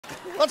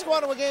Let's go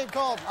on to a game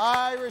called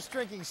Irish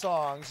Drinking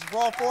Songs. For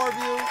all four of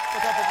you,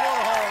 look up at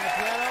Laura Hall on the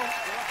piano.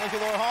 Thank you,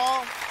 Laura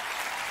Hall.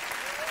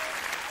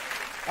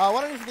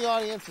 One of you from the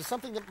audience is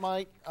something that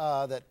might,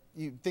 that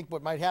you think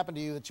what might happen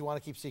to you that you want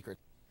to keep secret.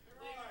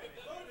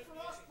 Voted for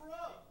us,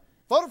 Perot.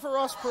 Voted for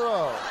us,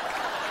 Perot.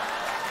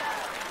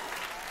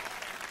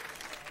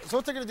 So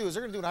what they're going to do is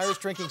they're going to do an Irish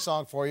drinking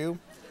song for you,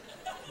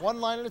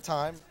 one line at a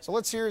time. So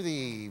let's hear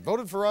the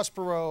Voted for Us,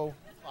 Perot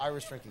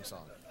Irish drinking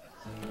song.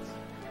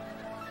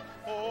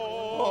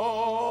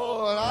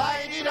 Oh,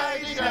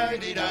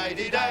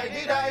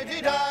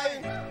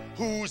 di-di-di-di-di-di-di-di-di-di.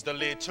 Who's the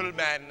little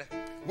man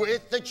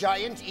With the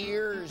giant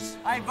ears.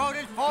 I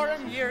voted for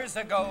him years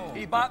ago.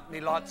 He bought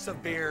me lots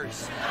of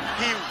beers.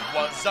 He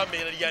was a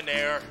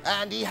millionaire.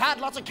 And he had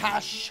lots of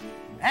cash.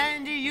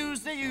 And he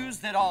used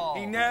it all.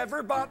 He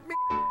never bought me.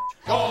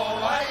 Oh,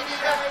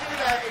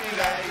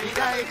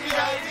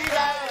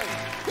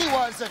 di-di-di-di-di-di-di-di-di. He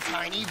was a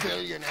tiny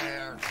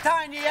billionaire.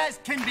 Tiny as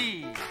can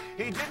be.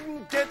 He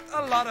didn't get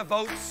a lot of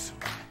votes.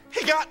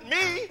 He got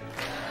me.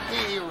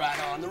 He ran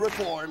on the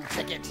reform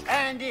ticket.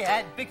 And he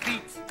had big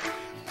feet.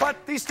 But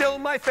he's still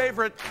my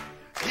favorite.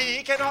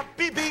 He cannot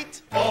be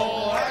beat.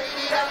 Oh,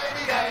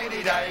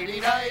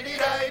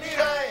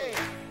 di-di-di-di-di-di-di-di-di-di.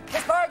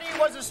 His party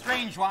was a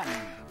strange one.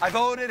 I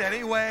voted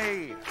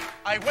anyway.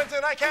 I went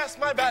and I cast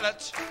my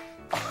ballot.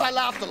 I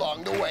laughed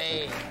along the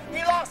way.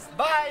 He lost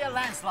by a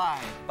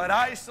landslide. But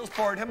I still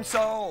support him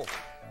so.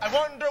 I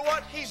wonder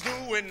what he's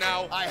doing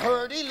now. I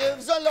heard he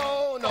lives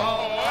alone.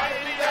 Oh,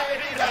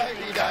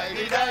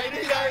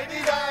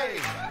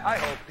 di-di-di-di-di-di-di-di-di. I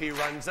hope he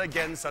runs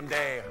again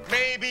someday.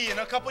 Maybe in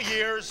a couple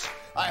years.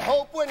 I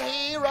hope when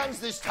he runs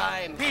this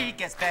time, He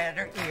gets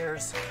better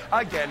ears.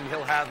 Again,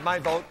 he'll have my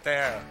vote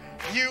there.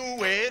 You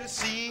will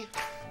see.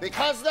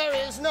 because there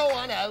is no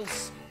one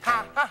else.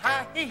 Ha ha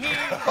ha hee hee.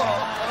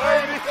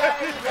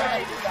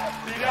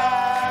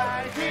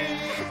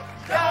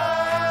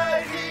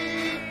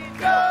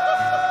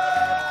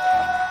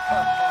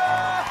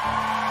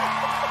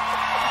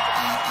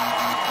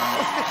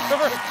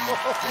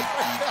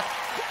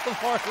 The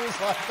part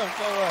was like the